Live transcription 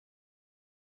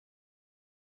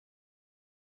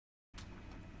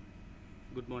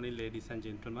Good morning, ladies and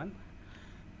gentlemen.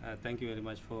 Thank you very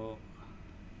much for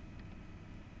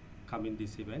coming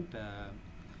this event.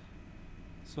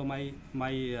 So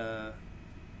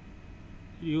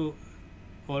you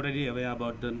already aware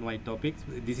about my topics.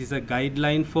 This is a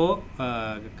guideline for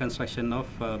construction of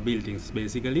buildings.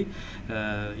 Basically,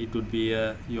 it would be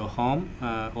your home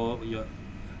or your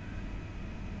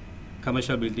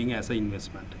commercial building as an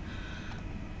investment.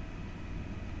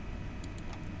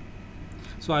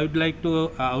 So I would like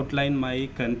to outline my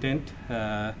content,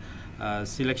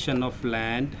 selection of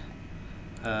land,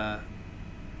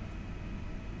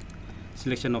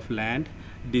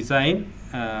 design,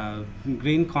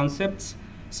 green concepts,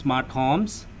 smart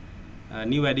homes,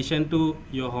 new addition to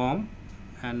your home,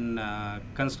 and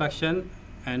construction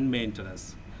and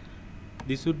maintenance.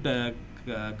 This would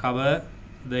cover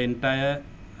the entire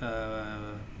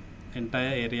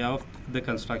area of the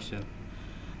construction.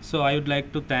 So I would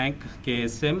like to thank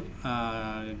KSM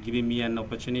giving me an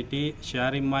opportunity,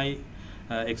 sharing my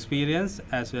experience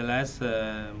as well as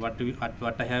what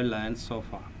I have learned so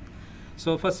far.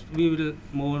 So first we will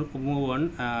move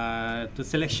on to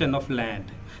selection of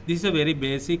land. This is a very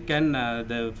basic and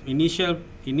the initial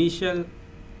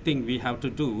thing we have to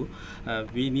do.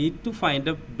 We need to find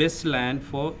the best land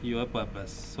for your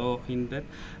purpose. So in that,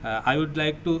 I would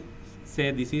like to say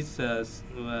this is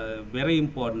very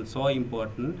important, so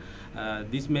important.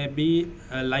 This may be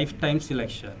a lifetime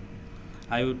selection.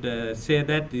 I would say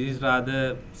that this is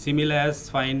rather similar as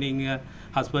finding a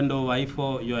husband or wife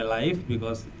for your life,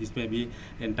 because this may be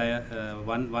entire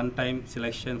one-time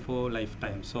selection for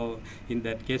lifetime. So in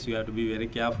that case, you have to be very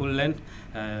careful and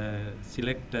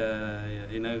select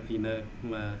in a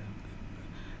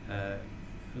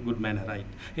good manner, right?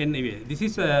 Anyway, this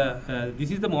is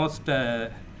the most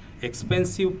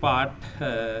expensive part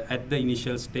at the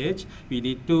initial stage. We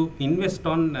need to invest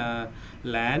on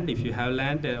land. If you have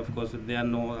land, of course there are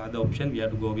no other option, we have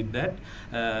to go with that.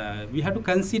 We have to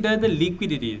consider the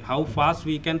liquidity, how fast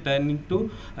we can turn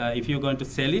into, if you're going to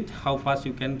sell it, how fast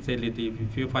you can sell it.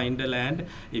 If you find the land,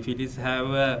 if it is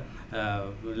have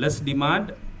less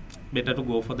demand, better to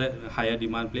go for the higher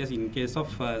demand place in case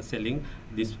of selling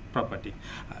this property.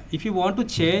 If you want to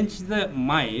change the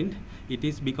mind, it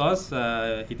is because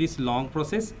it is long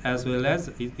process, as well as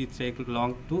it takes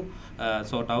long to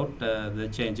sort out the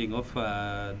changing of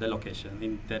the location.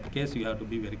 In that case, you have to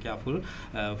be very careful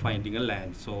finding a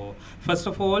land. So first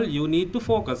of all, you need to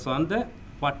focus on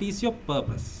what is your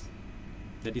purpose.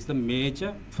 That is the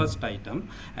major first item.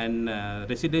 And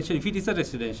residential, if it is a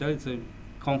residential, it's a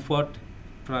comfort,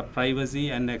 privacy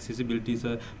and accessibility is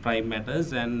prime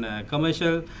matters, and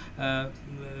commercial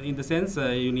in the sense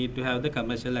you need to have the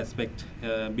commercial aspect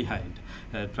behind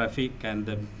traffic and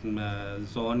the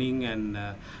zoning and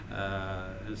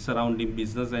surrounding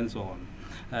business and so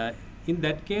on. In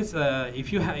that case,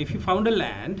 if you found a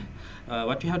land,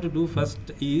 what you have to do first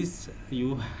is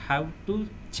you have to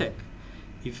check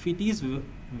if it is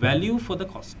value for the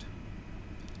cost.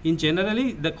 In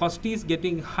generally, the cost is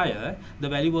getting higher, the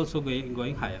value also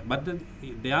going higher. But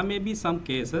there may be some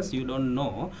cases you don't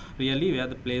know really where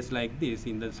the place like this.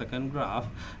 In the second graph,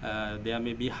 there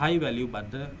may be high value but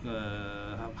the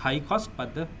high cost,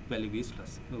 but the value is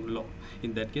low.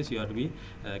 In that case, you have to be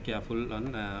careful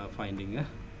on finding a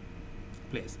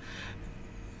place.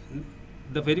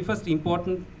 The very first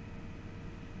important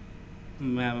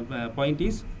point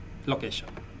is location.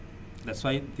 That's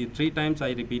why the 3 times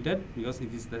I repeated, because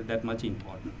it is that much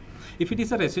important. If it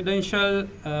is a residential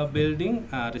building,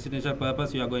 residential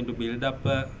purpose, you are going to build up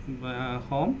a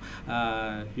home,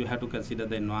 you have to consider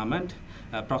the environment,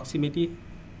 proximity,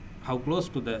 how close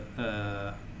to the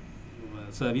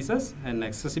services, and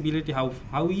accessibility,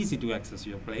 how easy to access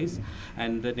your place,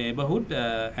 and the neighborhood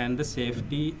and the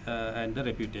safety and the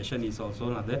reputation is also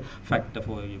another factor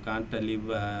for you. Can't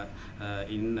live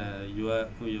in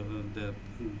the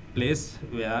place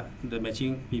where the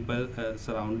matching people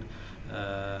surround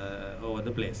over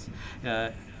the place.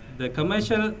 The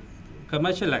commercial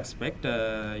aspect,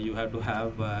 you have to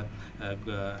have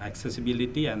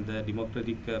accessibility and the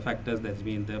democratic factors, that's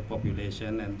mean the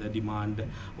population and the demand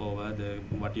over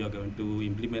what you are going to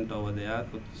implement over there.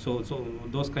 So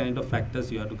those kind of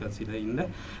factors you have to consider in the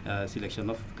selection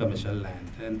of commercial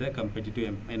land. And the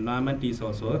competitive environment is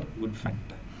also a good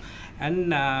factor.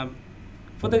 And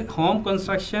for the home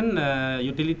construction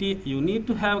utility, you need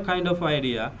to have kind of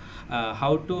idea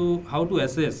how to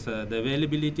assess the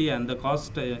availability and the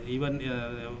cost. Even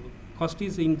cost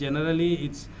is in generally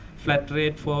it's flat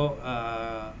rate for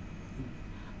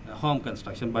home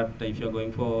construction, but if you're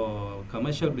going for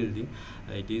commercial building,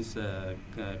 it is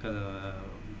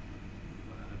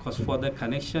cost for the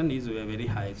connection is very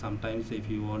high. Sometimes if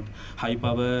you want high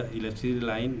power electricity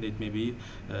line, it may be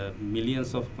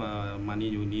millions of money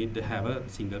you need to have a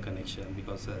single connection,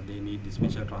 because they need the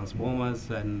special transformers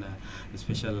and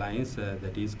special lines.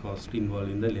 That is cost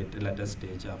involved in the later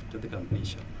stage after the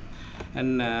completion.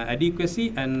 And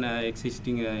adequacy and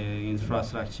existing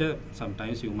infrastructure,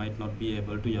 sometimes you might not be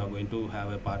able to, you are going to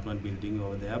have apartment building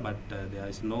over there, but there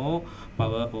is no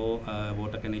power or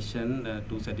water connection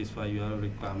to satisfy your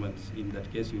requirements. In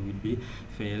that case, you will be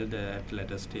failed at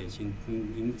later stage.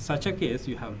 In such a case,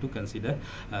 you have to consider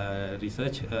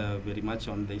research very much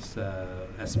on this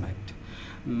aspect.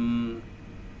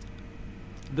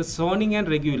 The zoning and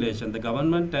regulation, the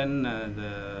government and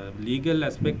the legal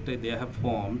aspect they have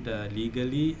formed,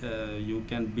 legally you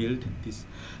can build this,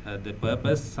 the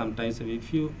purpose. Sometimes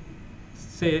if you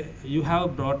say you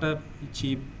have brought a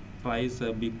cheap price,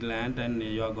 big land, and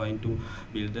you are going to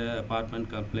build an apartment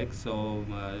complex or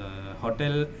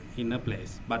hotel in a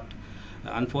place, but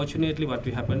unfortunately what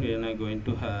will happen when you are going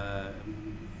to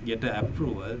get an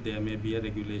approval, there may be a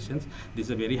regulations. This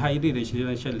is a very highly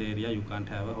residential area, you can't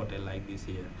have a hotel like this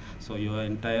here, so your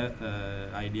entire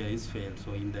idea is failed.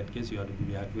 So in that case, you have to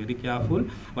be very careful.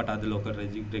 What are the local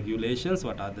regulations,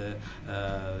 what are the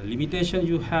limitations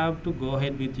you have to go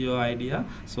ahead with your idea,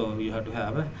 so you have to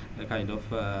have a kind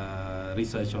of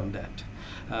research on that.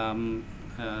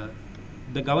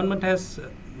 The government has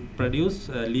produced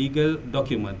a legal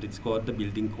document. It's called the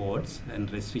building codes, and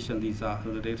restrictions are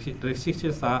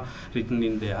written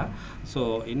in there.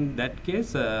 So in that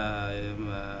case,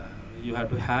 you have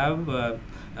to have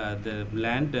the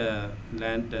land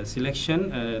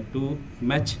selection to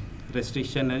match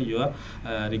restriction and your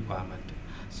requirement.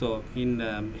 So in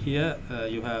here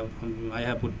you have I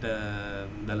have put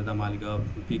Dalada Maligaon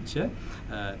picture.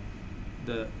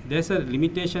 There's a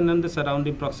limitation on the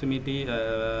surrounding proximity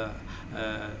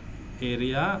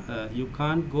area. You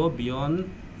can't go beyond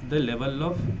the level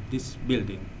of this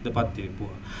building, the Pattiripuwa.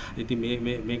 I think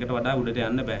මේකට වඩා උඩට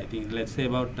යන්න බෑ. I think let's say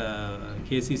about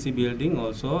KCC building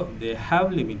also, they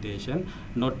have limitation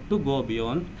not to go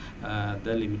beyond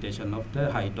the limitation of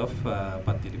the height of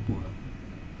Pattiripuwa.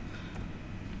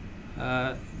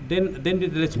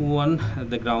 Then let's move on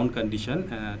the ground condition.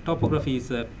 Topography is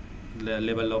the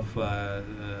level of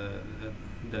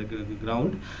the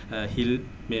ground, hill,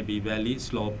 maybe valley,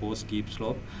 slope or steep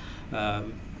slope.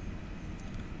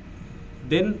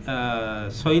 Then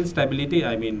soil stability,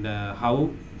 I mean how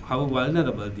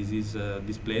vulnerable this is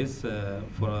this place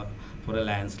for a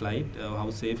landslide, how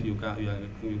safe you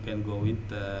can go with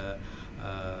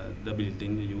the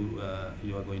building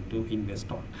you are going to invest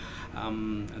on.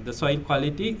 The soil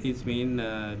quality is mean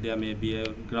there may be a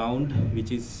ground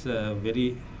which is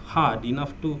very hard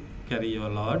enough to carry your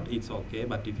load, it's okay,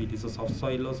 but if it is a soft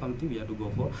soil or something, we have to go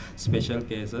for special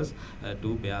cases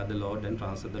to bear the load and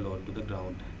transfer the load to the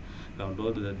ground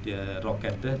or the rock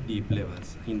at the deep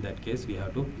levels. In that case, we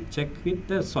have to check with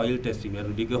the soil testing. We have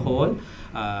to dig a hole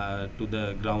to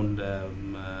the ground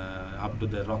up to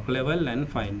the rock level and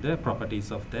find the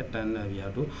properties of that, and we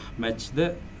have to match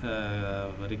the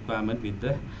requirement with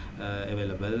the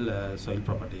available soil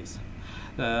properties.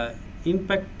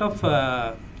 Impact of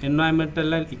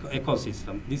environmental and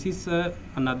ecosystem. This is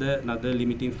another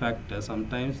limiting factor.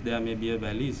 Sometimes there may be a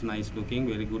valley, it's nice looking,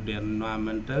 very good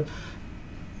environmental.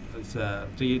 It's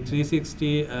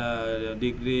 360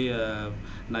 degree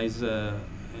nice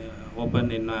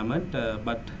open environment,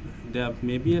 but there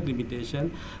may be a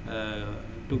limitation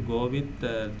to go with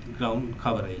ground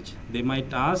coverage. They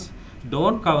might ask,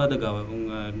 don't cover the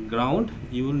ground,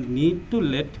 you will need to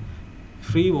let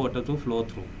free water to flow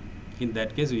through. In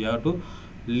that case, we have to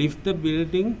lift the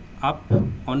building up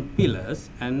on pillars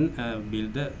and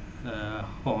build the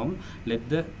home, let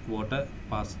the water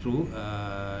pass through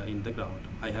in the ground.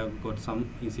 I have got some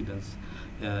incidents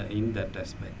in that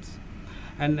aspect.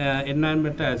 And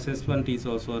environmental assessment is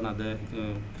also another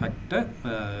factor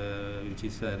which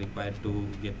is required to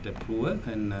get approval,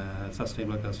 and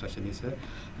sustainable construction is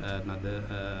another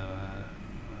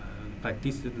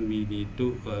practice that we need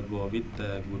to go with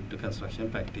good construction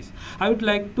practice. I would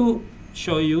like to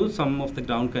show you some of the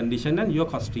ground condition and your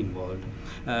cost involved.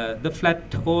 The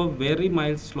flat or very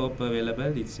mild slope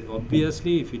available, it's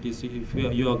obviously if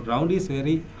your ground is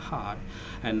very hard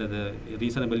and the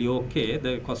reasonably okay,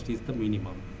 the cost is the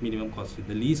minimum cost,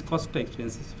 the least cost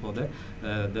expenses for the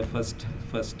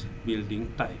first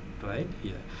building type. right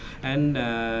here. And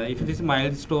if it is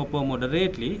mild slope or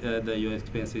moderately, your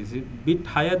expense is a bit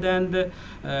higher than the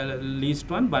least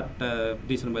one, but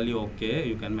reasonably okay,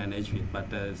 you can manage with. But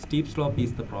steep slope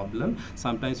is the problem.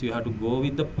 Sometimes you have to go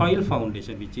with the pile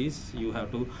foundation, which is you have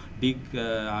to dig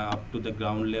up to the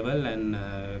ground level and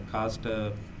cast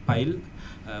a pile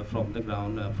from the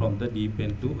ground, from the deep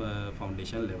end to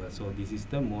foundation level. So this is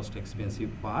the most expensive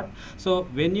part. So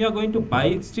when you are going to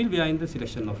buy, still we are in the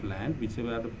selection of land, which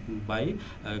we are to buy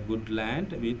good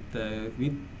land with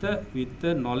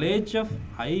the knowledge of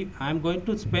I am going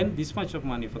to spend this much of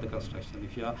money for the construction.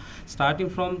 If you are starting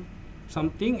from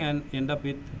something and end up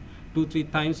with 2-3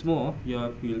 times more, you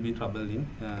will be trouble in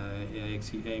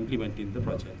implementing the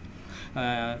project.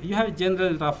 You have a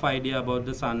general rough idea about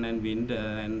the sun and wind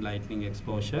and lightning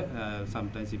exposure.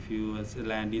 Sometimes if you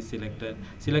land is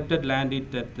selected land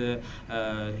it at the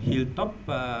hilltop,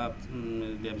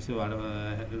 there is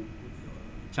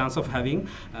chance of having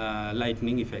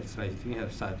lightning effects, lightning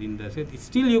has started in the set.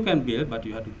 Still you can build, but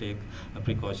you have to take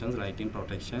precautions, lightning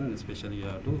protection, especially you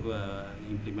have to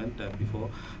implement before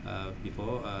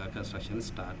construction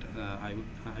start. I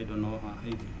don't know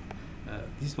if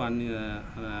this one,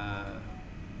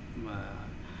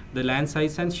 the land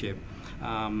size and shape.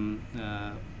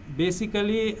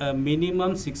 Basically,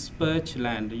 minimum 6 perch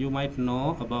land. You might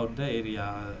know about the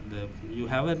area. You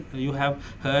have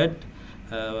heard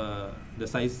the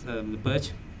size, the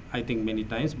perch, I think many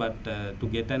times, but to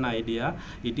get an idea,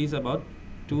 it is about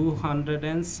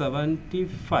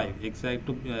 275 exact.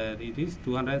 It is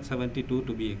 272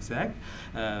 to be exact.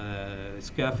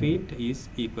 Square feet is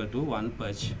equal to 1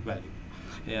 perch value.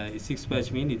 6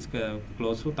 perch means it's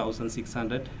close to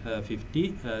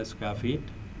 1650 square feet,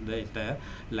 the entire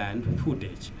land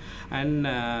footage, and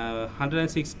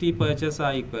 160 perches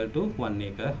are equal to 1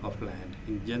 acre of land.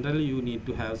 In general, you need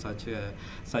to have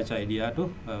such idea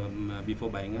to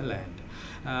before buying a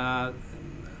land.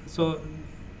 So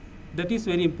that is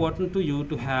very important to you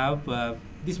to have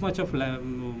this much of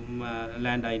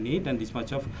land I need, and this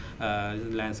much of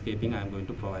landscaping I am going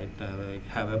to provide,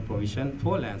 have a provision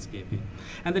for landscaping.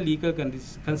 And the legal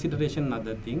consideration,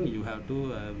 another thing, you have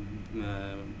to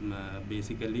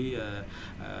basically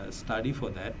study for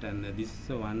that. And this is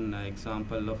one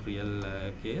example of real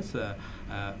case.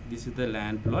 This is the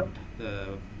land plot,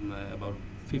 about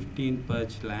 15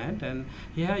 perch land, and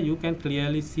here you can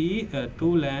clearly see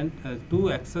two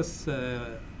access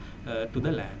to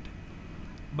the land.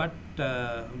 But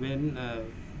when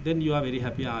then you are very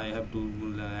happy, I have to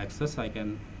access, I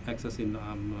can access in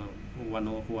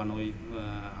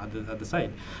other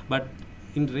side. But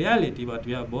in reality, what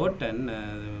we have bought, and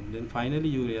then finally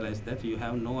you realize that you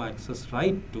have no access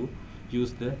right to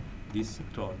use this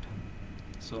road.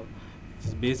 So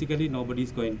basically nobody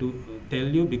is going to tell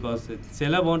you, because the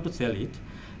seller want to sell it,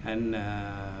 and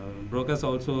brokers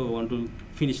also want to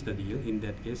finish the deal. In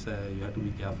that case, you have to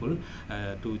be careful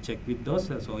to check with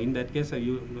those. So in that case,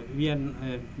 we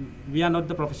are not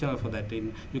the professional for that.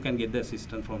 You can get the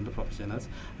assistance from the professionals.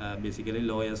 Basically,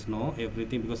 lawyers know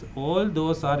everything, because all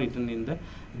those are written in the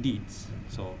deeds.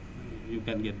 So you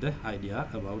can get the idea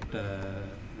about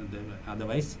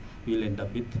otherwise we will end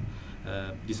up with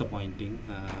disappointing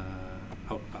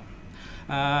outcome.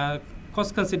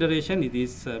 Cost consideration, it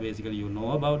is basically, you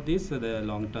know about this, the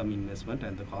long-term investment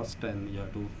and the cost, and you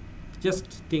have to just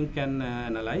think and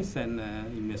analyze and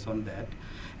invest on that,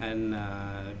 and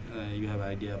you have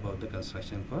idea about the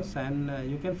construction costs, and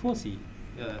you can foresee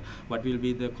what will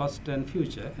be the cost and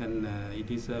future, and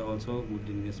it is also good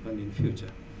investment in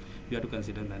future. You have to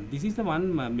consider that. This is the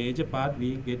one major part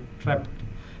we get trapped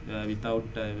without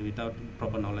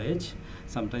proper knowledge.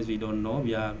 Sometimes we don't know,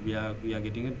 we are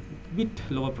getting a bit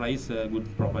lower price good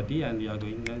property, and we are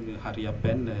going hurry up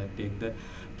and take the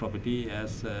property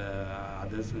as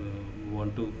others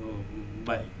want to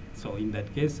buy. So in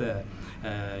that case,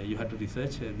 you have to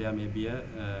research. There may be a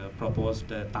proposed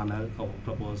tunnel or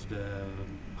proposed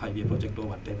highway project or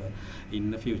whatever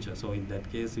in the future. So in that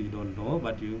case, you don't know,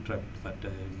 but you trapped. But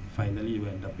finally, you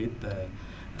end up with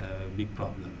big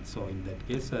problem. So in that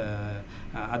case,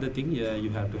 other thing you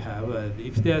have to have,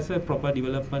 if there's a proper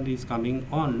development is coming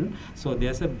on, so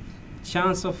there's a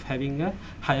chance of having a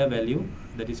higher value.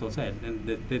 That is also an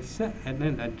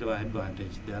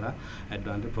advantage. There are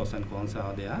advantage, pros and cons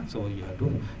are there. So you have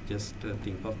to just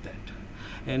think of that.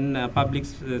 And public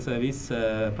service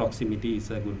proximity is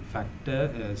a good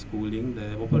factor. Schooling,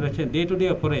 the operation, day-to-day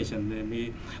operation, there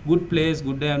may good place,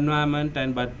 good environment,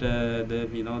 and but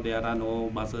there are no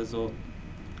buses, or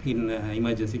in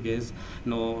emergency case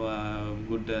no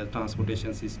good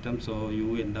transportation system. So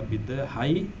you end up with the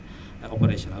high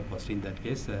operational cost. In that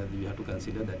case, you have to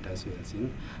consider that as well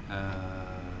in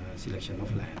selection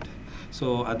of land.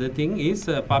 So other thing is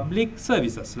public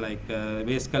services like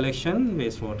waste collection,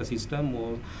 wastewater system,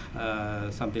 or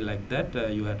something like that.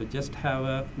 You have to just have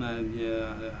a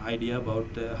idea about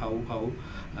how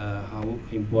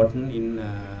important in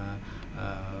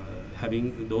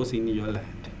having those in your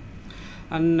land.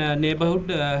 And neighborhood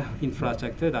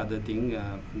infrastructure, the other thing,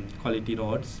 quality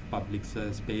roads, public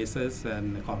spaces,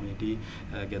 and community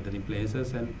gathering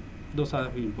places, and those are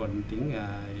important thing.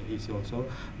 Is also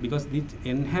because it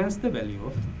enhance the value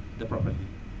of the property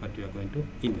what you are going to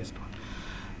invest on.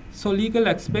 So legal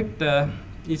aspect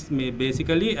is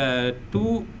basically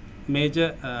two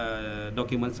major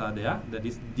documents are there. That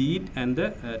is deed and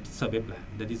the survey plan.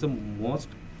 That is the most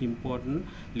important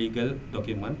legal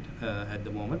document at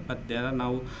the moment, but there are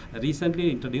now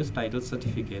recently introduced title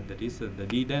certificate, that is the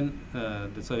deed and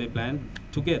the survey plan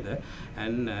together,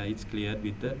 and it's cleared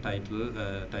with the title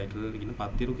title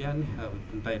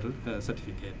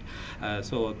certificate.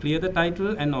 So clear the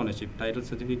title and ownership. Title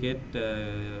certificate,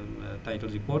 title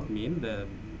report mean the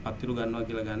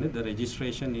the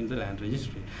registration in the land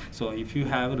registry. So if you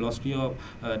have lost your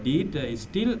deed,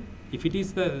 still if it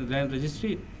is the land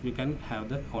registry, you can have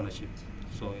the ownership.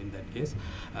 So in that case,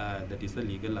 that is the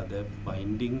legal other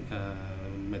binding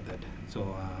method.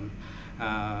 So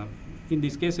in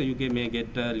this case, you may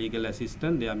get legal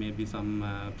assistance. There may be some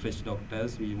fresh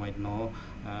doctors. We might know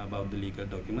about the legal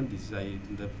document. This is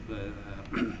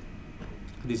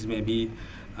this may be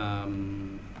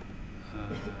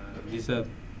this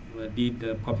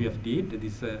deed, copy of deed.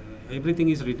 This everything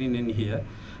is written in here,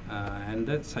 and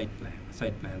the site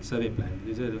plan, survey plan.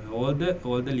 These are all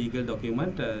the legal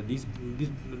document. These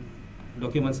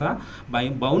documents are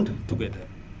bound together.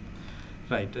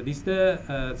 Right. This is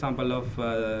the sample of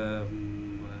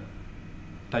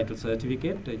title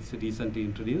certificate. It's recently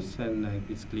introduced, and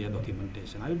it's clear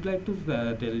documentation. I would like to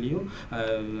tell you,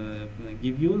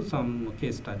 give you some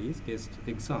case studies, case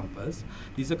examples.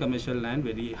 This is a commercial land,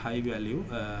 very high value,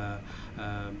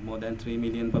 more than 3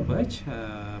 million per patch.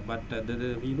 But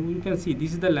you can see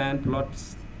this is the land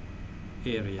plots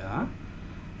area,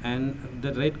 and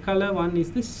the red color one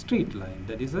is the street line.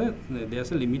 That is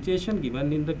there's a limitation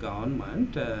given in the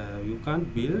government. You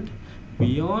can't build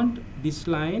beyond this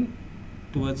line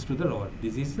towards to the road.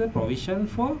 This is the provision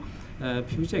for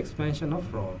future expansion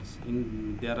of roads.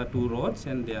 There are 2 roads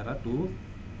and there are 2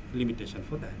 limitations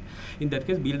for that. In that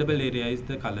case, buildable area is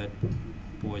the colored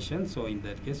portion. So in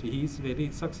that case, he is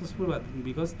very successful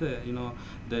because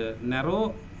the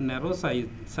narrow side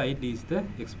is the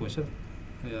exposure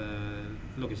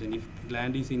location. If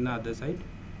land is in the other side,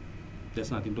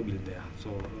 there's nothing to build there. So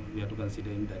we have to consider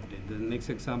in that way. The next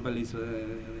example is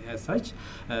as such.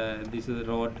 This is a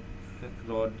road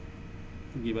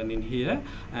given in here,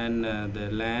 and the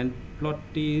land plot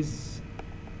is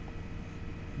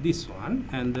this one,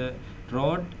 and the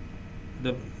road,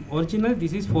 the original,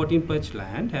 this is 14 patch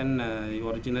land, and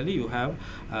originally you have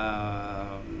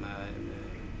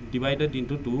divided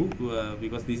into 2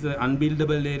 because this is an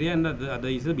unbuildable area and the other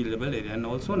is a buildable area, and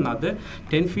also another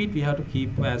 10 feet we have to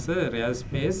keep as a rear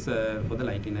space for the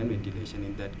lighting and ventilation.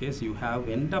 In that case, you have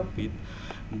end up with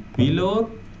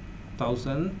below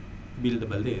 1000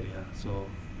 buildable area. So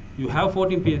you have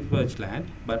 14 patch land,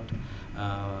 but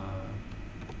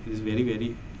it is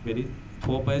very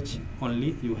 4 patch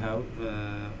only you have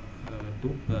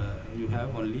you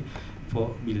have only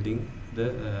for building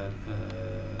the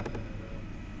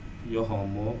your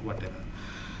home or whatever.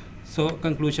 So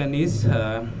conclusion is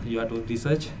you have to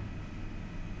research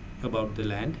about the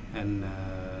land and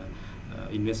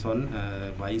invest on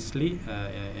wisely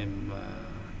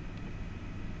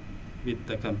with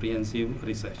the comprehensive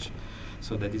research.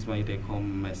 So that is my take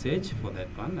home message for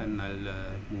that one, and I'll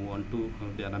move on to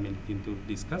there are many things to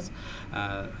discuss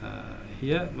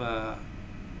here.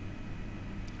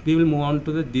 We will move on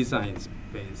to the design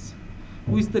space.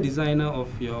 Who is the designer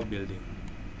of your building?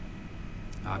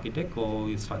 Architect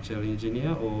or structural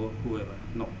engineer or whoever?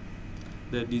 No,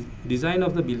 the design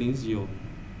of the building is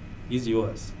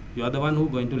yours. You are the one who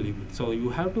is going to live with. So you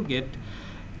have to get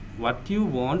what you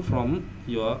want from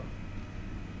your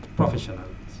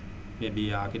professionals,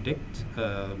 maybe architect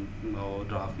or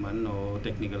draftsman or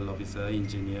technical officer,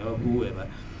 engineer, whoever.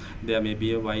 There may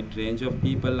be a wide range of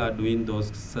people are doing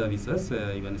those services,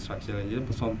 even structural engineer.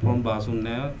 So from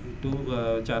Basuna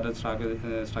to chartered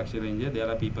structural engineer, there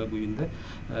are people giving the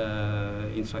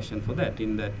instruction for that.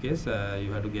 In that case,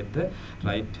 you have to get the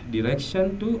right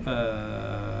direction to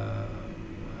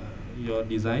your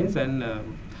designs, and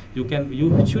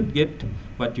you should get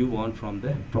what you want from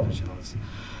the professionals.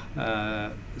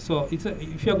 So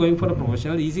if you are going for a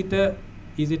professional, is it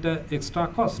a extra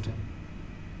cost?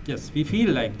 Yes, we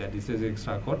feel like that this is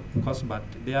extra cost, but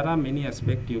there are many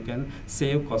aspects you can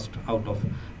save cost out of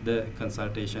the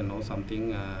consultation or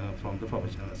something from the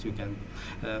professionals. You can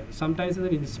sometimes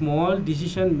a small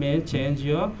decision may change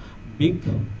your big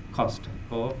cost,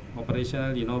 or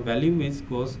operational value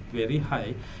goes very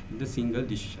high in the single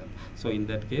decision. So in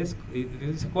that case,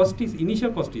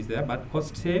 initial cost is there, but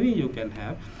cost saving you can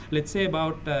have. Let's say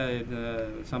about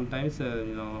sometimes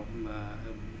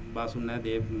Basuna,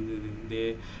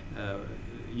 they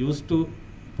used to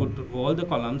put all the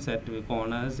columns at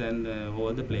corners and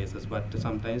all the places, but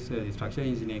sometimes structural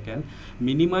engineer can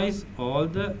minimize all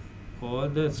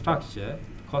the structure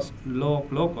cost,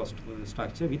 low cost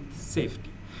structure with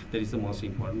safety. That is the most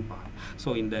important part.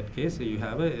 So in that case, you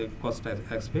have a cost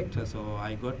aspect. So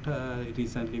I got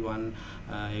recently one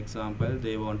example.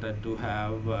 They wanted to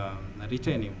have a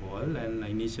retaining wall, and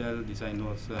initial design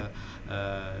was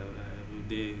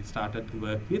they started to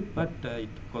work with, but it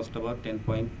cost about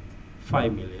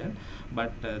 10.5 million.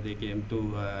 But they came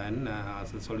to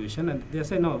as a solution, and they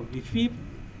say, no, if we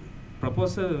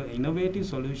propose an innovative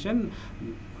solution,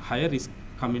 higher risk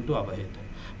come into our head.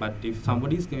 But if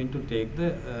somebody is going to take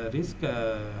the risk,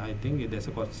 I think there's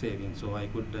a cost saving. So I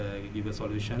could give a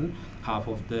solution, half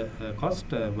of the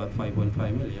cost, about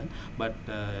 5.5 million, but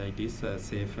it is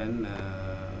safe and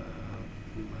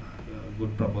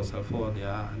good proposal for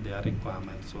their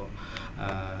requirements. So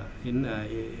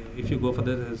if you go for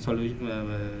the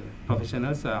solution,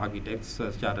 professionals, architects,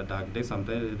 chartered architects,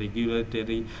 sometimes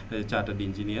regulatory chartered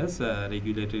engineers,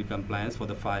 regulatory compliance for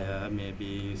the fire,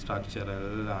 maybe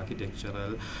structural,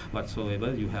 architectural,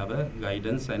 whatsoever, you have a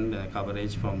guidance and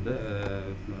coverage from the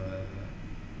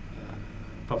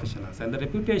professionals, and the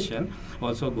reputation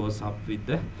also goes up with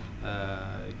the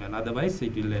and otherwise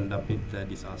it will end up with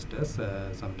disasters.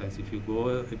 Sometimes if you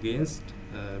go against,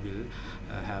 will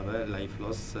have a life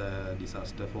loss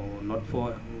disaster, for not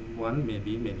for one,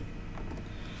 maybe many.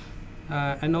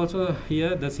 And also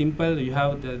here the simple, you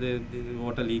have the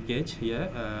water leakage here.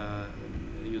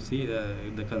 You see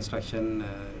the construction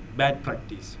bad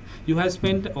practice. You have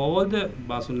spent all the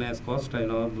Basuna's cost,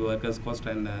 workers' cost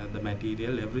and the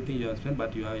material, everything you have spent,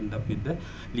 but you have end up with the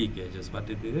leakages. But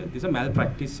it is a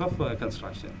malpractice of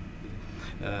construction.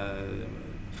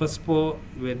 First pour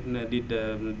did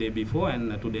the day before,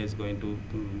 and today is going to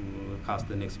cast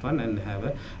the next one and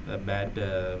have a bad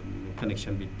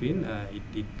connection between.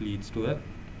 It leads to a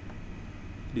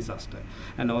disaster.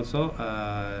 And also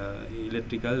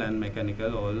electrical and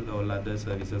mechanical, all other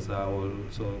services are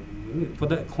also, for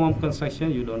the home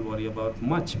construction you don't worry about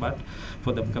much, but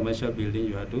for the commercial building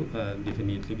you have to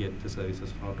definitely get the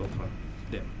services out of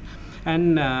them.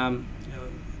 And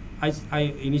I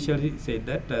initially said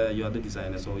that you are the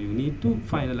designer, so you need to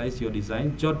finalize your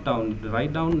design,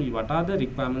 write down what are the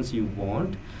requirements you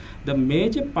want. The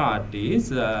major part is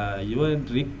your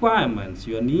requirements,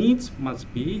 your needs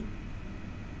must be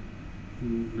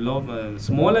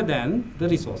smaller than the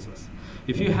resources.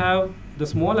 If you have the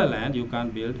smaller land, you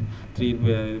can't build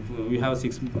we have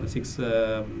six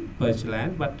perch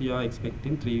land, but you are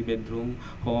expecting 3-bedroom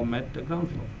home at the ground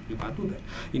floor. You can't do that.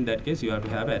 In that case, you have to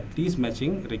have at least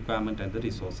matching requirement and the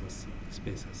resources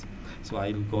spaces. So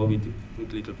I will go with it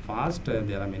a little fast.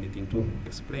 There are many things to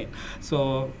explain.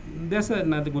 So there's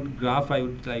another good graph I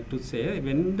would like to say.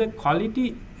 When the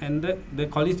quality and the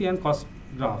quality and cost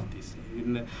graph, this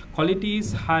when quality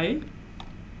is high,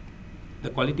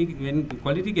 when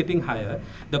quality getting higher,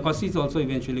 the cost is also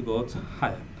eventually goes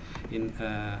higher.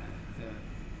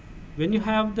 When you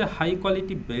have the high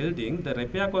quality building, the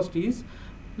repair cost is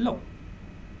low.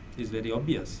 Is very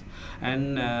obvious,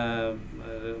 and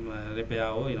repair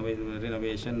or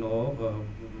renovation or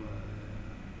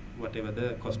whatever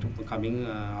the cost coming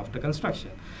after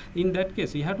construction. In that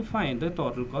case, we have to find the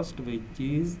total cost, which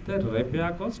is the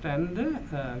repair cost and the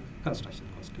construction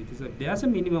cost. There's a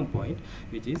minimum point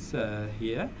which is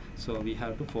here, so we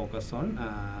have to focus on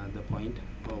the point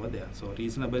over there. So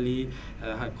reasonably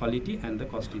high quality, and the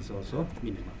cost is also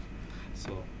minimum.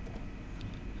 So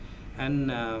and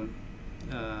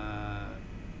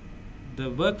the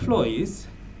workflow is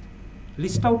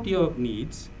list out your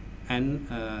needs and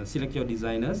select your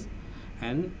designers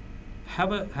and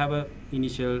have a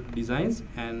initial designs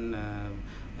and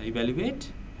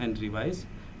evaluate and revise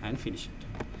and finish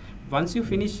it. Once you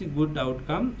finish good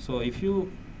outcome, so if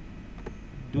you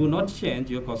do not change,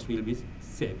 your cost will be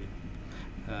saving.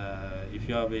 If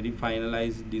you are very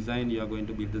finalized design, you are going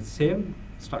to build the same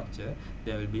structure,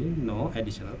 there will be no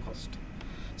additional cost.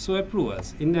 So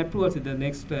approvals. In approvals is the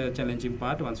next challenging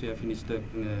part. Once we have finished the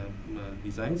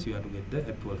designs, you have to get the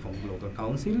approval from local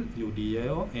council,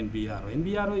 UDAO, NBRO.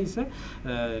 NBRO is a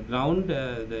ground,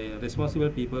 the responsible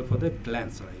people for the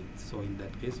landslide. So in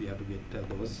that case, we have to get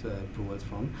those approvals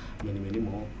from many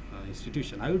more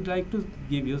institutions. I would like to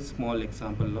give you a small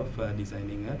example of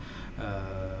designing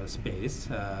a space.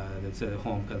 That's a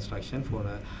home construction for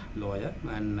a lawyer,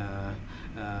 and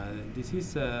this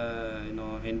is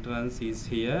entrance is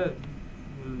here.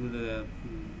 The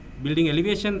building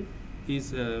elevation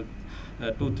is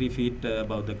 2-3 feet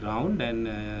above the ground, and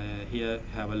here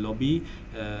have a lobby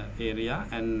area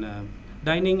and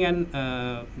dining and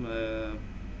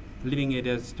living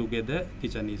areas together.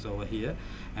 Kitchen is over here,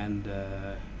 and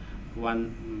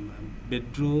one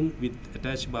bedroom with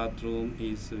attached bathroom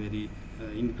is very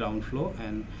in ground floor,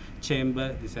 and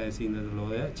chamber, this I seen the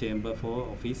lawyer chamber for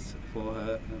office for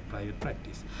her private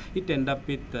practice. It end up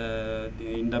with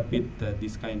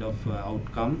this kind of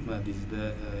outcome. This is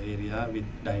the area with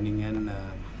dining and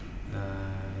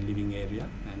living area,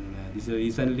 and we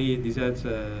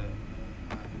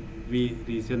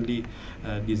recently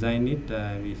designed it.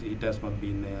 It has not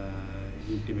been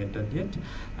implemented yet,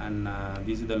 and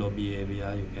this is the lobby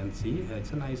area. You can see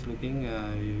it's a nice looking.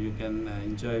 You can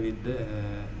enjoy with the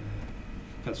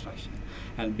construction,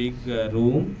 and big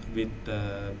room with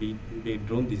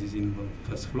bedroom. This is in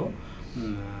first floor.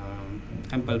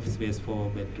 Ample space for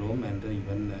bedroom, and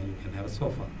even you can have a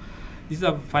sofa. This is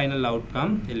a final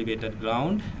outcome, elevated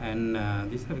ground, and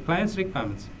these are the client's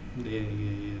requirements. They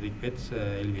request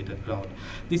elevated ground.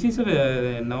 This is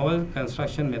a novel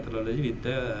construction methodology with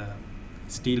the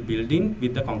steel building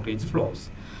with the concrete floors.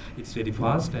 It's very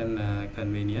fast and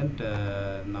convenient.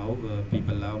 Now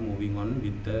people are moving on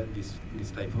with this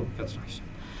type of construction.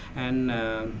 And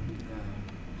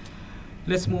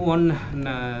let's move on.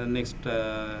 Next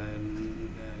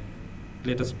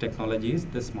latest technology is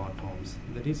the smart homes.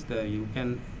 That is, you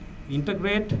can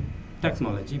integrate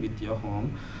technology with your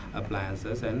home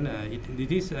appliances, and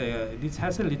this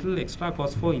has a little extra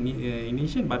cost for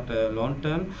initial, but long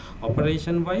term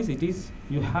operation wise,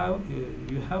 you have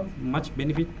much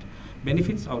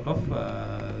benefits out of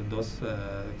those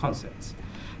concepts.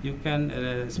 You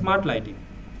can smart lighting.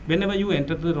 Whenever you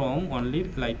enter the room, only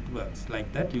light works.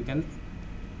 Like that, you can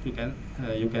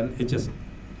adjust,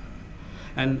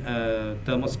 and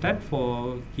thermostat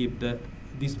for keep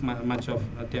this much of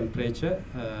temperature.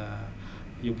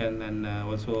 You can, and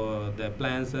also the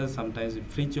appliances, sometimes the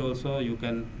fridge also you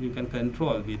can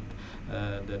control with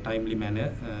the timely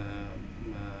manner.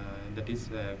 That is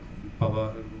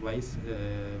power wise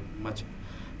much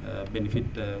benefit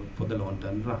for the long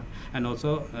term run. And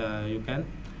also you can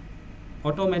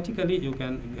automatically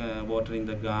watering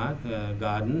the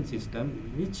garden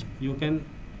system, which you can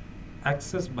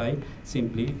access by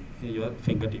simply your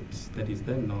fingertips. That is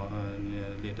the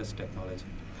latest technology.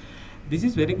 This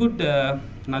is very good.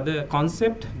 Another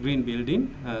concept, green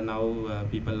building. Now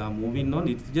people are moving on.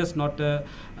 It's just not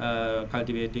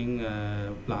cultivating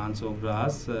plants or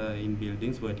grass in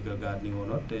buildings, vertical gardening or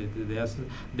not.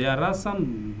 There are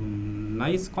some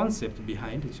nice concepts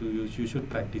behind it. So you should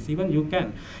practice. Even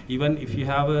if you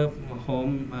have a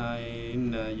home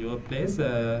in your place,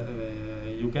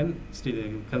 you can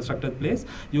still constructed place.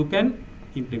 You can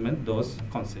implement those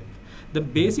concepts. The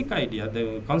basic idea,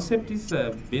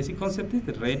 basic concept is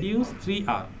reduce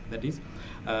 3R. That is,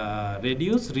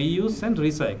 reduce, reuse, and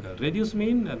recycle. Reduce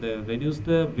mean reduce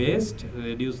the waste,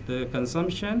 reduce the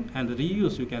consumption, and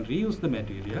reuse. You can reuse the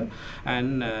material,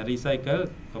 and recycle.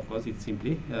 Of course, it's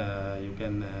simply you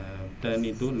can turn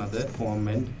into another form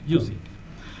and use it.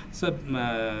 So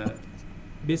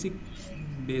basic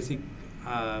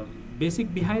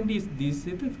behind this is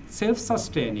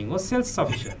self-sustaining or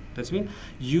self-sufficient. That means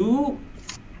you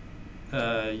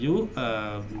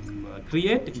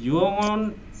create your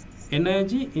own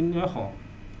energy in your home.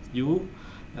 You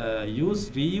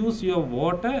reuse your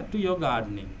water to your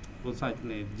gardening.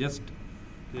 Just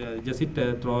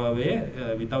throw away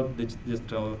without just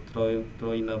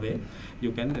throwing away.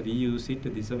 You can reuse it.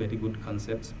 These are very good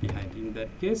concepts behind. In that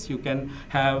case, you can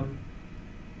have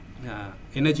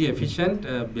energy efficient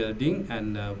building,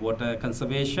 and water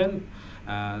conservation,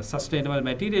 sustainable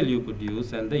material you could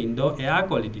use, and the indoor air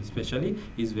quality especially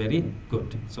is very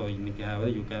good. So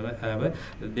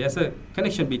there's a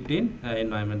connection between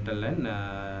environmental and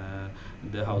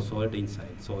the household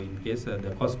inside. So in case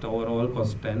the overall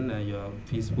cost and your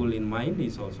peaceful in mind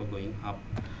is also going up.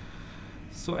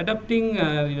 So adapting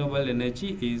renewable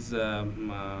energy is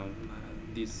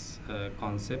these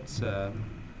concepts.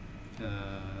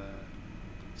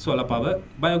 Solar power,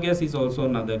 biogas is also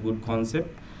another good concept.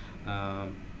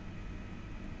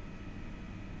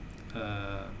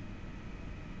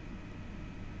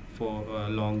 for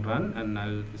long run, and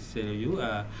I'll show you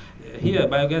here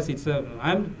biogas. It's a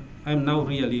I'm now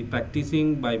really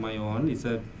practicing by my own. It's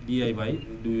a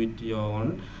DIY, do it your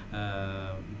own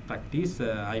practice.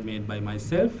 I made by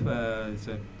myself. It's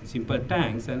a simple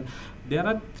tanks, and there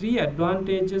are 3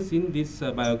 advantages in this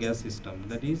biogas system.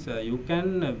 That is, you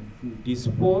can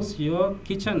dispose your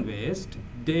kitchen waste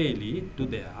daily to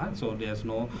there, so there's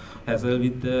no hassle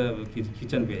with the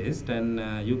kitchen waste, and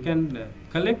you can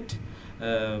collect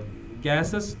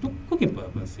gases to cooking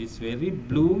purpose. It's very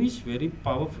bluish, very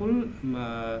powerful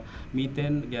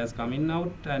methane gas coming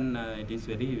out, and it is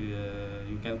very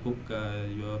you can cook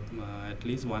your at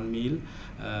least 1 meal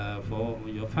for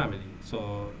your family.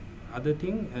 So other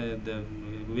thing, the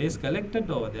waste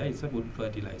collected over there is a good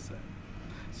fertilizer.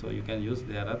 So you can use,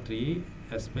 there are 3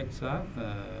 aspects are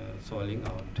solving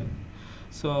out.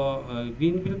 So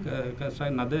greenfield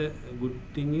construction, another good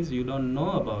thing is, you don't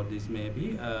know about this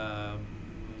maybe,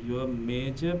 your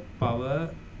major power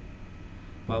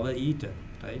eater,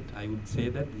 right? I would say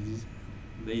that this is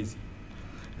the AC.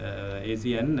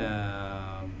 AC and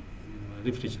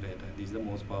refrigerator. This is the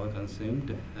most power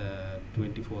consumed,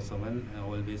 24/7,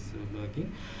 always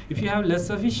working. If you have less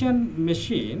efficient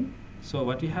machine, so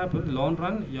what you happen, long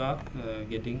run, you are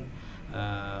getting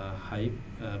high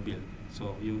bill.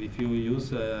 So if you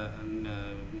use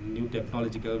new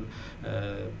technological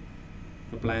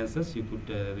appliances, you could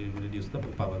reduce the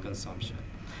power consumption.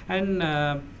 And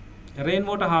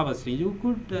rainwater harvesting, you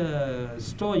could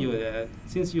store your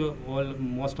since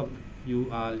most of you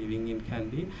are living in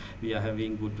Kandy, we are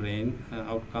having good rain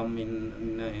outcome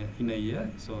in a year,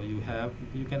 so you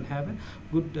can have a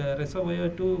good reservoir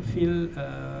to fill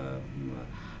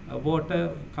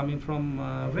water coming from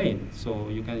rain, so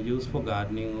you can use for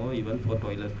gardening or even for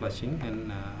toilet flushing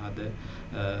and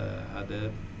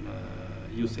other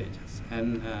usages.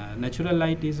 And natural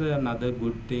light is another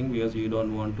good thing, because you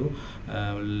don't want to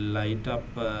light up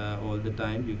all the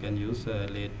time. You can use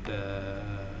late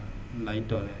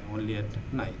light only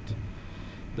at night.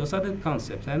 Those are the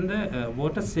concepts. And the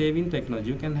water saving technology,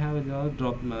 you can have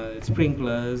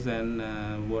sprinklers and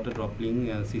water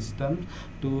dropping system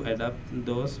to adapt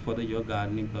those for your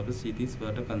gardening purpose. It is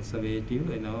water conservative,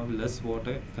 less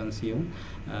water consume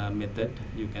method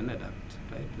you can adapt,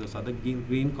 right? Those are the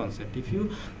green concept.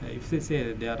 If they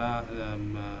say there are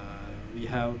we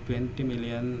have 20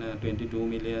 million 22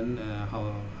 million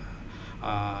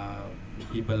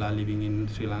people are living in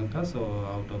Sri Lanka, so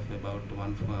out of about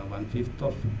 1/5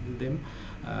 of them,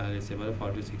 let's say about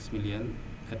 4 to 6 million,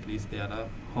 at least there are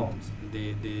homes.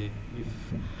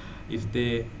 If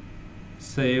they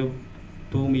save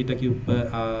 2 meter cube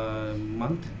per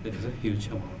month, that is a huge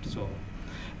amount. So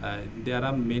there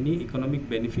are many economic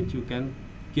benefits you can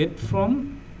get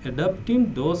from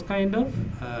adopting those kind of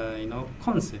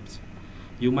concepts.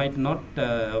 You might not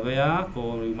aware,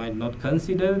 or you might not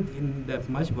consider in that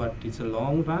much, but it's a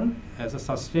long run. As a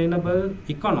sustainable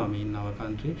economy in our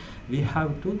country, we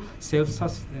have to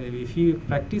if you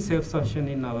practice self-sufficient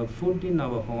in our food in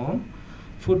our home,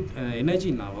 energy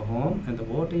in our home, and the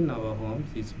water in our homes,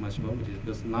 is much more material.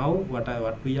 Because now what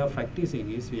we are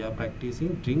practicing is, we are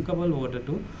practicing drinkable water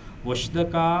to wash the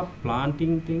car,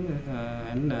 planting thing,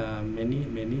 and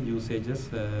many usages,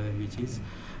 which is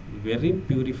very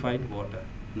purified water.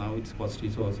 Now its cost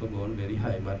is also gone very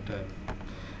high, but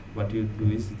what you do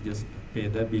is just pay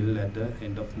the bill at the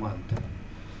end of month.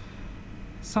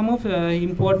 Some of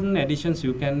important additions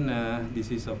you can,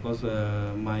 this is of course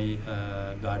my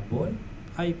guard wall.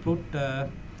 I put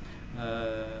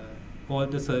all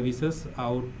the services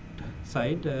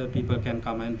outside. People can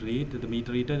come and read. The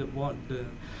meter reader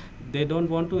they don't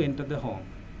want to enter the home.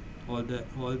 All the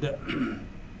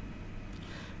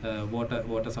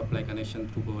water supply connection,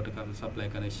 to water supply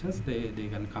connections, they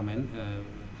can come and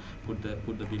put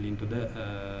the bill into the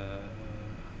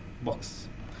box.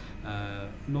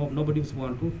 Nobody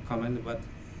want to come in, but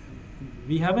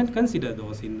we haven't considered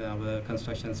those in our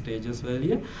construction stages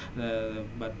earlier.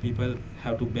 But people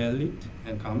have to bail it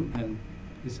and come, and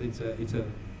it's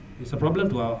a problem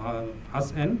to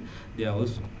us and they are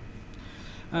also.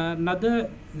 Another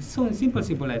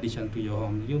simple addition to your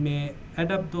home, you may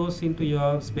adapt those into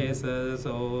your spaces,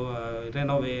 or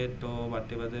renovate, or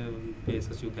whatever the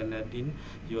spaces you can add in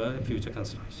your future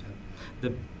construction.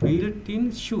 The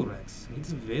built-in shoe racks,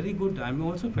 it's very good. I'm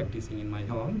also practicing in my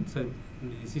home.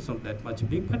 This is not that much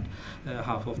big, but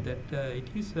half of that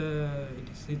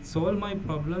it solved my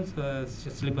problems.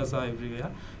 Slippers are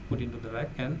everywhere. Put into the rack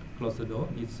and close the door.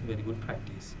 It's very good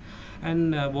practice.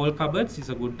 And wall cupboards is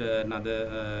a good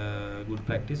another good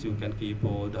practice. You can keep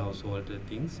all the household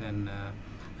things, and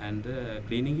and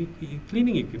cleaning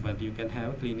equipment. You can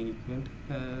have cleaning equipment,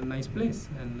 nice place,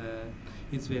 and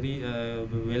it's very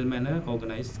well mannered,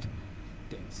 organized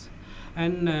things.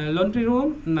 And laundry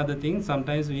room, another thing.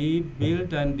 Sometimes we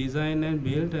build and design and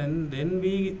build, and then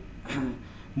we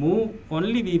move.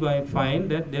 Only we find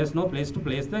that there's no place to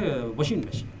place the washing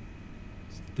machine.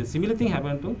 The similar thing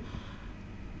happened to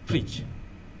fridge.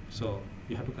 So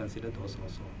you have to consider those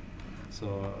also.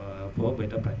 So for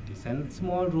better practice, and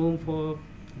small room for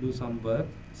do some work,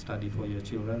 study for your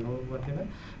children or whatever,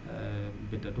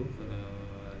 better to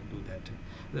do that.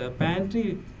 The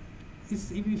pantry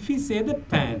is, if we say the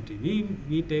pantry,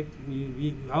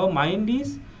 our mind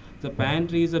is the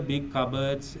pantry is a big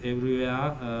cupboards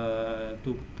everywhere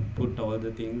to put all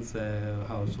the things,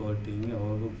 household thing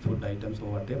or food items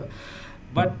or whatever.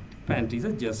 But pantry is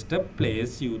just a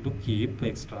place you to keep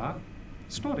extra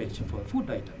storage for food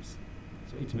items.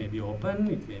 So it may be open,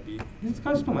 it may be, it's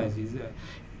customized.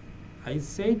 I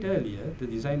said earlier, the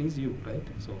design is you, right?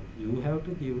 So you have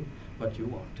to give what you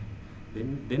want.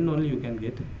 Then only you can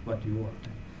get what you want,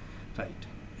 right?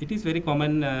 It is very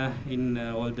common in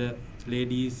all the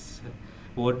ladies'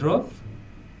 wardrobes,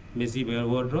 messy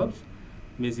wardrobes,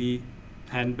 messy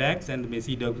handbags, and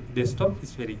messy desktop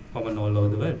is very common all over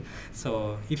the world.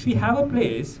 So if we have a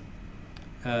place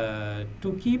to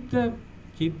keep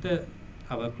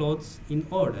our clothes in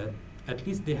order, at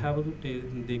least they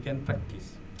can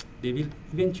practice. They will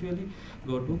eventually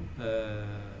go to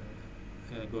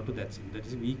that scene. That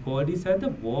is, we call this as the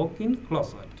walk-in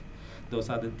closet. Those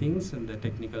are the things and the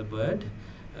technical word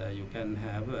you can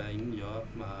have in your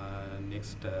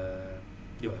next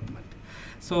development.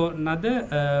 So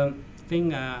another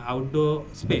thing, outdoor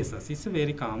spaces. It's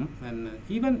very calm, and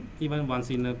even once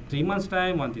in a 3 months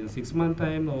time, once in a 6 month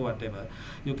time, or whatever,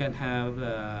 you can have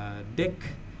deck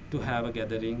to have a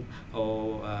gathering,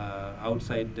 or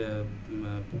outside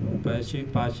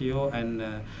patio, and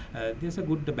there's a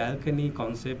good balcony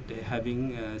concept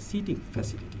having seating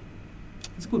facility.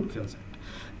 It's good concept.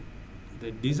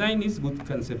 The design is good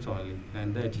concepts only,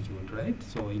 and the attitude, right?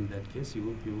 So in that case,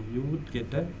 you would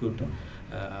get a good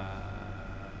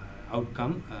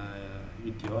outcome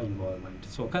with your involvement.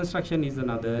 So construction is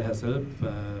another hassle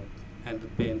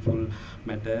and painful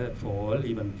matter for all,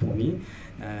 even for me.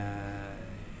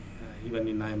 Even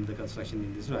in I'm the construction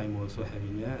industry, I'm also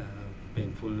having a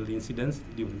painful incidents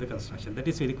during the construction. That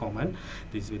is very common.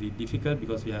 This is very difficult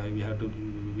because we have to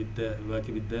work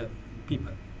with the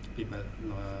people.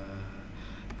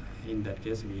 In that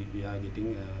case, we are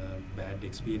getting bad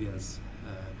experience.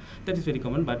 That is very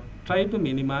common, but try to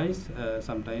minimize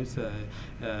sometimes.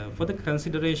 For the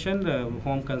consideration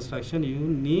home construction, you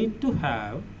need to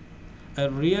have a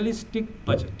realistic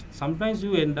budget. Sometimes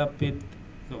you end up with,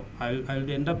 I'll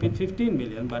end up with 15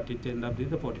 million, but it end up with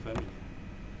the 45 million.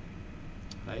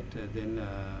 Right? Then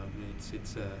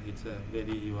it's a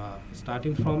very, you are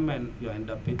starting from and you end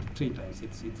up with 3 times.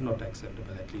 It's not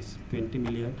acceptable. At least 20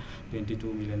 million,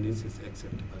 22 million is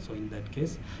acceptable. So in that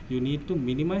case, you need to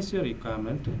minimize your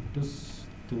requirement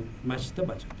to match the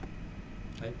budget.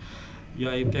 Right? You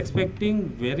are expecting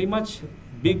very much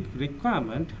big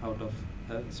requirement out of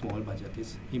a small budget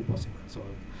is impossible. So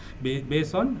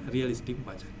based on realistic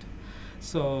budget.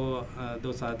 So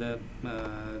those are the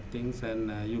things,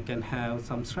 and you can have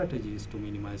some strategies to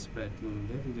minimize spread.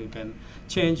 You can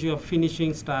change your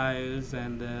finishing styles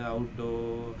and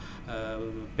outdoor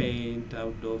paint,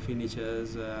 outdoor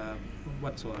finishes,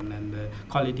 what's on, and the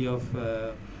quality of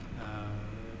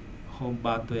home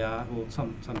bathware or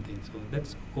something. So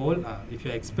that's all. If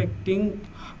you're expecting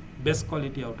best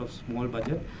quality out of small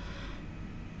budget,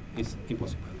 it's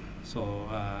impossible. So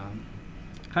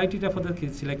criteria for the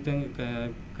selecting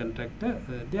contractor,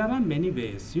 there are many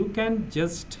ways. You can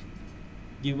just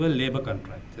give a labor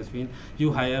contract. That means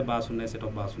you hire Basuna, set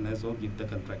of Basunas, or give the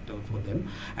contractor for them,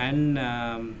 and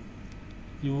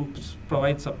you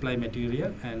provide supply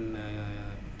material, and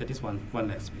that is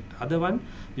one aspect. Other one,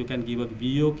 you can give a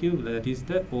VOQ, that is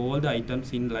all the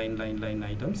items in line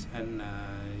items, and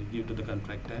give to the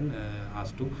contractor and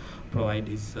ask to provide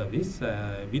his service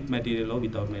with material or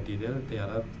without material. There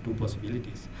are 2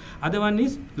 possibilities. Other one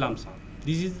is lump sum.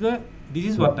 This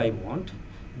is what I want.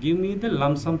 Give me the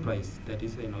lump sum price. That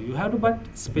is, you have to but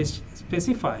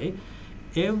specify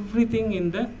everything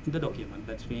in the document.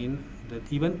 That means that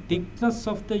even thickness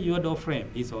of your door frame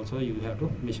is also you have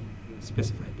to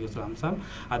specify, because lump sum.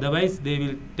 Otherwise, they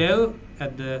will tell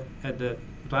at the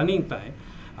running time.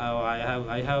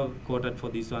 I have quoted for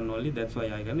this one only. That's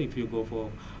why I can. If you go for,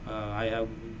 I have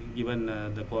given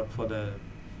the quote for the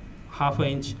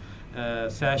half-inch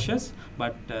sashes,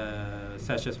 but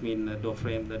sashes mean door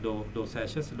frame, the door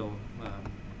sashes,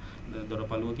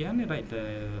 Dorapaluwa කියන්නේ right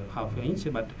half an inch,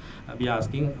 but we are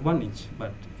asking 1 inch,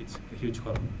 but it's a huge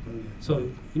column. So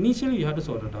initially you have to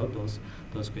sort out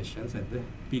those questions at the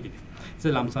beginning. It's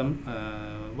a lump sum.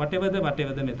 Whatever the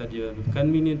method you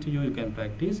convenient to you, you can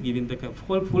practice. Giving the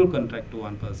full contract to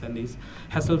one person is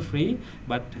hassle free,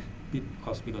 but it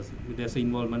costs because there's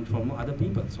involvement from other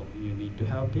people. So you need to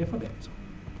have pay for them. So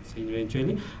it's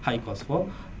eventually high cost for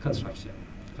construction.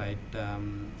 Right,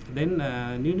 then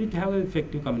you need to have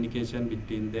effective communication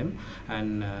between them,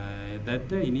 and that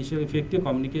the initial effective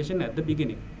communication at the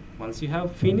beginning. Once you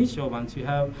have finished or once you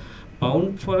have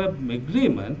bound for an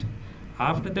agreement,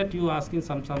 after that you asking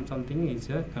something is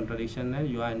a contradiction, and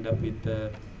you end up with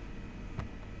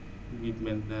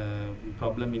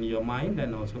problem in your mind,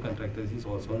 and also contractors is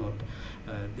also not.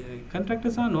 The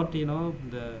contractors are not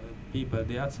the people;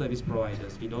 they are service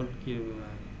providers. We don't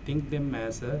think them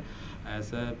as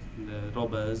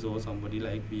robbers or somebody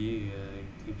like we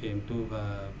came to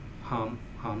harm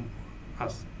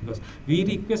us, because we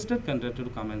requested contractor to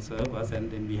come and serve us,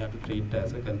 and then we have to treat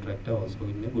as a contractor also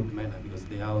in a good manner, because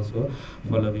they are also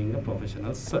following a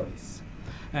professional service.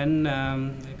 And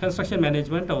construction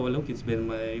management overlook, it's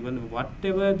been even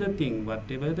whatever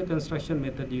the construction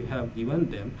method you have given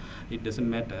them, it doesn't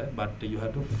matter, but you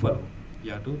have to follow,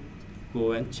 you have to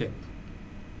go and check.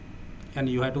 And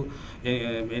you have to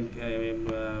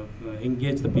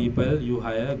engage the people you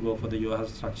hire. Go for your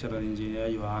structural engineer,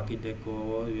 your architect,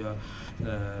 or your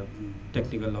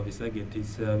technical officer, get his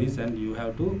service, and you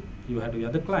have to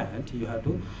the client. You have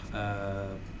to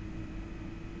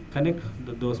connect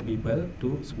those people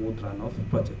to smooth run of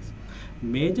projects.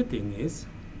 Major thing is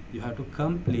you have to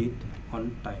complete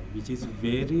on time, which is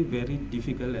very, very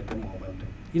difficult at the moment.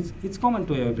 It's common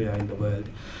to everywhere in the world.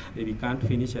 We can't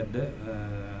finish at the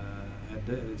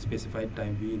specified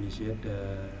time we initiate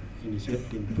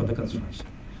for the construction.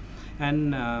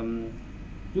 And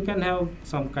you can have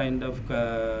some kind of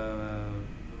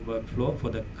workflow for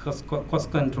the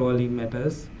cost controlling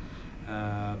matters,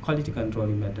 quality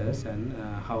controlling matters, and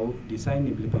how design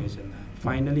implementation.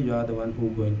 Finally, you are the one who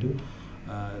going to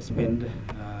spend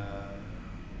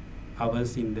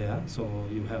hours in there, so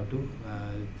you have to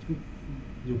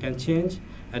you can change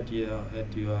at your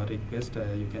request.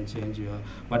 You can change your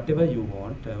whatever you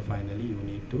want. Finally, you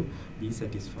need to be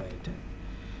satisfied.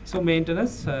 So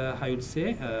maintenance, I would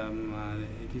say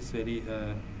it is very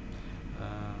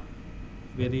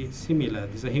very similar.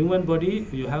 This is a human body.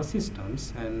 You have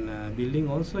systems, and building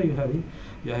also you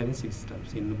are having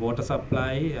systems. In water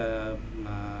supply,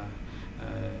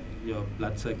 your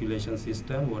blood circulation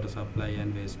system, water supply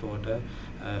and wastewater,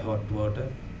 hot water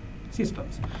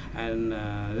systems, and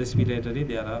respiratory,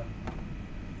 there are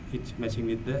it's matching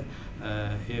with the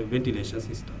ventilation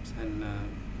systems, and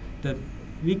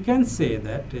we can say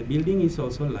that building is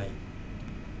also life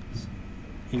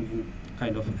in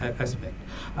kind of aspect.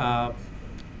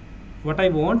 What I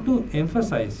want to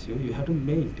emphasize you have to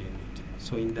maintain it.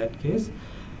 So in that case,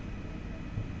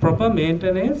 proper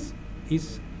maintenance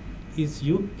is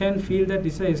you can feel that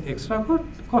this is extra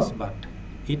cost, but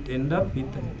it end up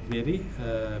with very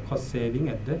cost saving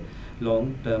at the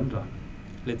long term run.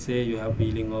 Let's say you have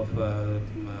peeling of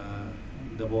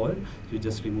the wall, you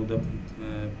just remove the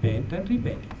paint and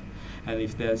repaint it. And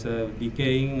if there's a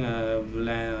decaying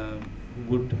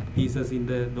wood pieces in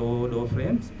the door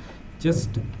frames,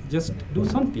 just do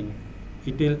something.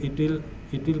 It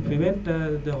will prevent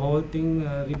the whole thing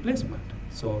replacement.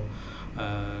 So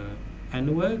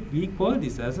annual, we call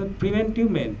this as a preventive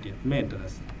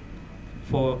maintenance.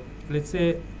 For let's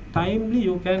say timely,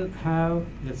 you can have,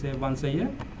 let's say, once a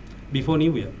year before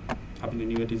New Year. Up in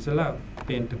New Year is allowed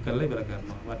paint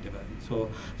whatever. So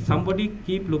somebody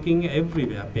keep looking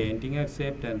everywhere, painting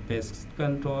except, and pest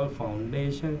control,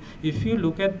 foundation. If you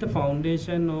look at the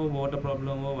foundation or water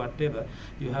problem or whatever,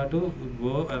 you have to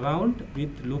go around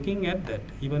with looking at that.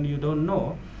 Even you don't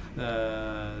know.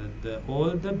 All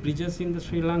the bridges in the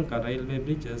Sri Lanka, railway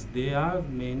bridges, they are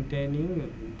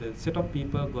maintaining. The set of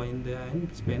people go in there and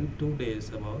spend 2 days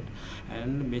about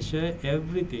and measure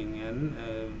everything and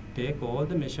take all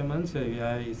the measurements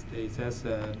where it has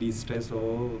distress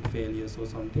or failures or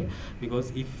something,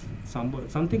 because if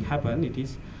something happen, it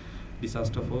is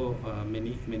disaster for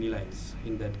many lives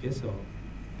in that case. So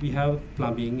we have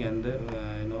plumbing, and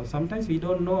sometimes we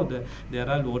don't know that there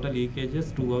are water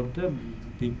leakages throughout the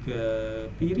big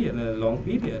period, long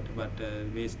period, but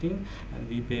wasting, and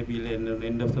we pay bill at the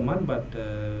end of the month, but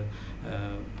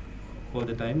all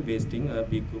the time wasting a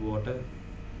big water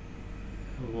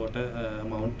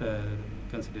amount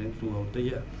considering throughout the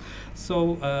year.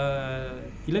 So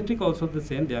electric also the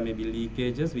same. There may be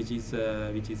leakages which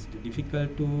is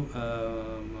difficult to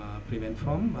prevent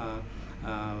from.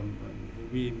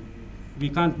 We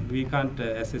can't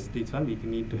assess this one. We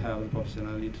need to have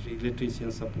professional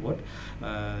electrician support.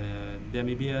 There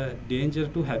may be a danger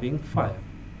to having fire.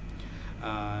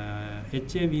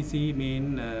 HAVC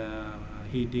mean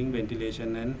heating,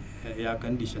 ventilation, and air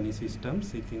conditioning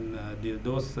systems.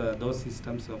 Those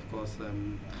systems, of course,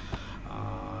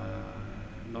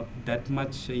 not that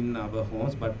much in our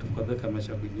homes, but for the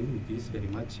commercial building, it is very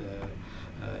much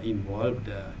involved.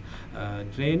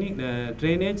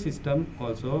 Drainage system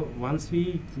also, once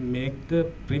we make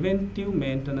the preventive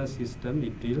maintenance system,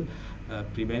 it will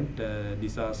prevent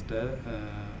disaster.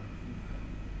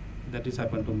 That is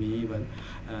happened to me even.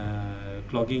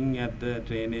 Clogging at the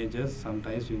drainages,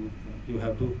 sometimes you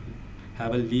have to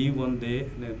have a leave on day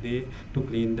to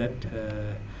clean that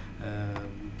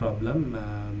problem,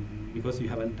 because you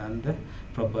haven't done the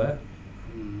proper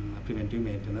preventive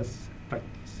maintenance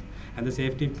practice. And the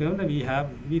safety equipment,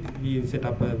 we set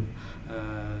up a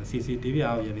CCTV. We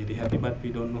are very happy, but we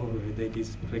don't know whether it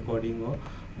is recording or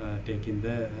taking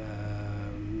the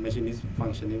machine is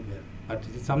functioning well. But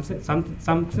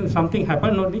something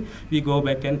happened only, we go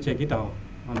back and check it out.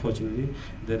 Unfortunately,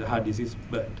 the hard disk is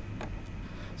burnt.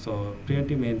 So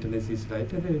preventive maintenance is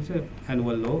right. And it's an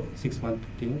annual law, 6-month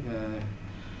thing.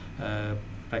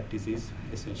 Practice is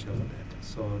essential for that.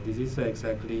 So this is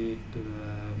exactly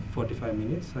 45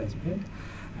 minutes I spent,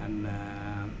 and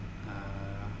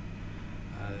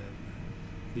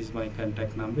this is my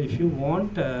contact number. If you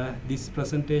want this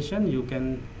presentation, you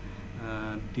can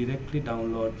directly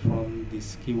download from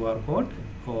this QR code,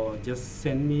 or just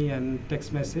send me a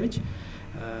text message,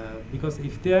 because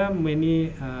if there are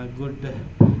many good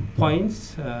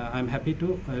points, I'm happy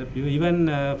to help you. Even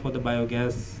for the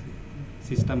biogas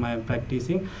system I am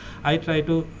practicing, I try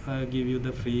to give you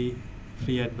the free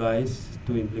advice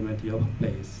to implement your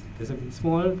place. There's a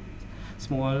small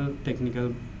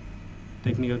technical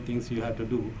things you have to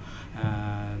do,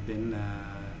 then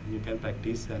you can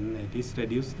practice, and it is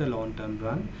reduce the long-term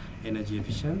run, energy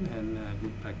efficient, and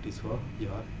good practice for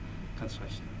your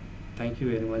construction. Thank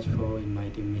you very much for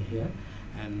inviting me here,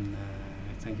 and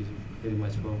thank you very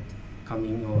much for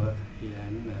coming over here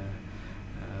and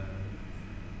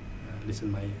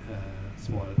listen my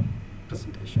small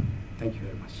presentation. Thank you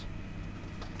very much.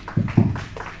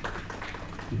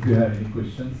 If you have any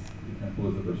questions, you can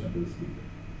pose the question to the speaker.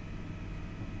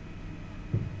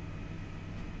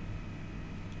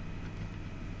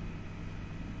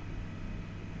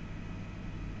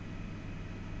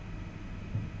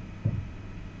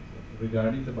 So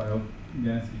regarding the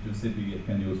biogas, which you said we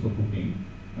can use for cooking,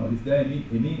 now is there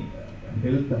any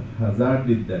health hazard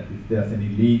with that? If there's any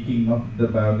leaking of the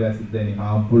biogas, is there any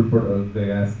harmful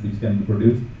gas which can be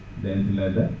produced? Is there anything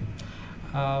like that?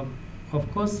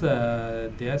 Of course,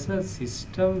 there's a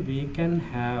system we can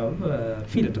have a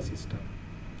filter system,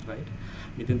 right?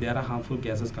 Within there are harmful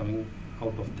gases coming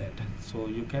out of that. So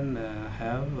you can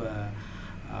have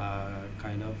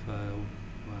kind of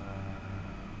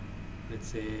let's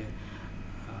say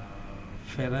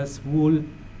ferrous wool.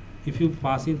 If you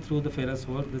passing through the ferrous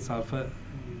wool, the sulfur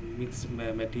mixed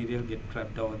material get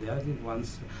trapped over there.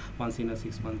 Once in a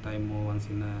 6-month time, or once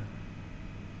in a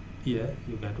year,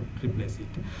 you got to replace it.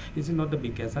 This is not a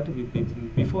big hazard.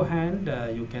 Beforehand,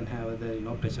 you can have the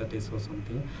pressure test or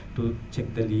something to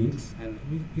check the leaks, and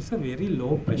it's a very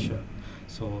low pressure.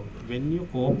 So when you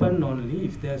open only,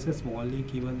 if there's a small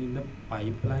leak even in the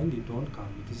pipeline, it won't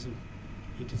come.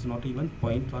 It is not even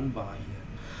 0.1 bar here.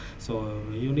 So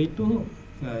you need to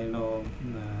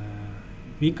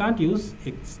we can't use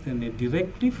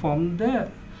directly from the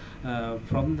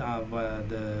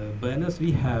burners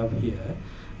we have here.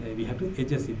 We have to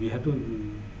adjust it. We have to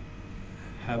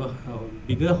have a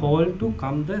bigger hole to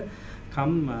come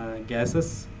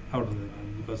gases out of the,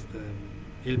 because the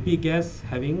LP gas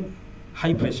having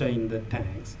high pressure in the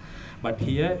tanks, but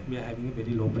here we are having a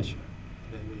very low pressure.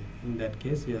 In that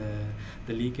case,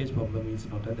 the leakage problem is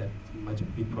not that much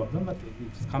big problem, but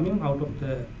it's coming out of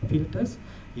the filters,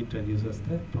 it reduces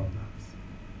the problems.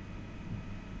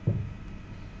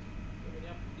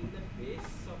 In the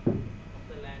base of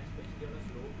the land, especially on a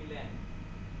slopey land,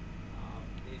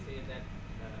 they say that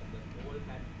the hole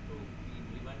had to be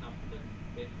driven up to the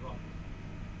bedrock.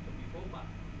 So before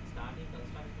starting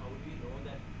construction, how do we know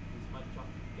that this much of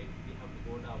it we have to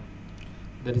go down?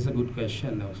 That is a good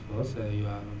question, of course.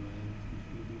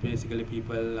 Basically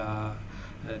people,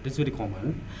 that's very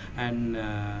common, and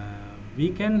we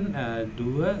can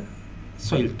do a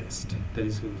soil test. That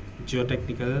is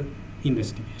geotechnical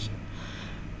investigation.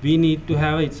 We need to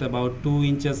have, it's about 2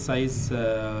 inches size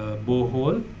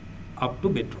borehole up to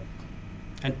bedrock,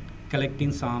 and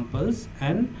collecting samples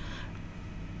and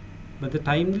But the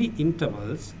timely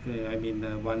intervals, I mean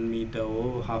 1 meter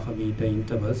or half a meter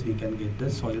intervals, we can get the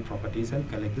soil properties and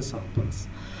collect the samples.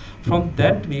 From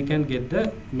that, we can get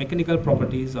the mechanical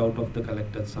properties out of the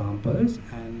collected samples,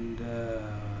 and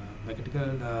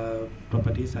mechanical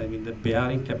properties, I mean the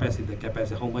bearing capacity,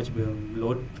 how much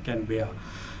load can bear,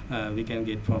 we can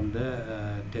get from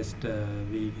the test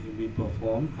we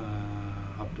perform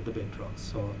up to the bedrock.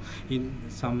 So in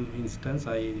some instance,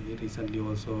 I recently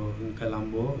also in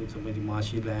Colombo, it's a very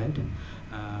marshy land,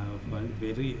 one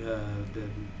very the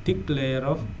thick layer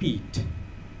of peat.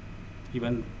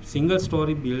 Even single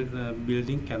story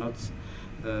building cannot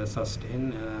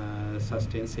sustain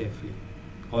safely.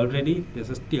 Already there's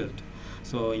a tilt.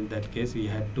 So in that case, we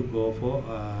had to go for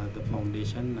the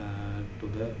foundation to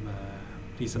the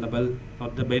reasonable,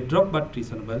 not the bedrock, but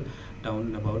reasonable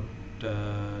down about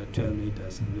 12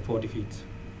 meters, 40 feet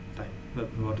time,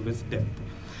 what was depth.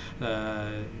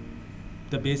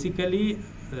 Basically,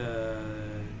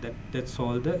 that's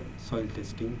all the soil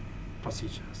testing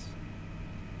procedures.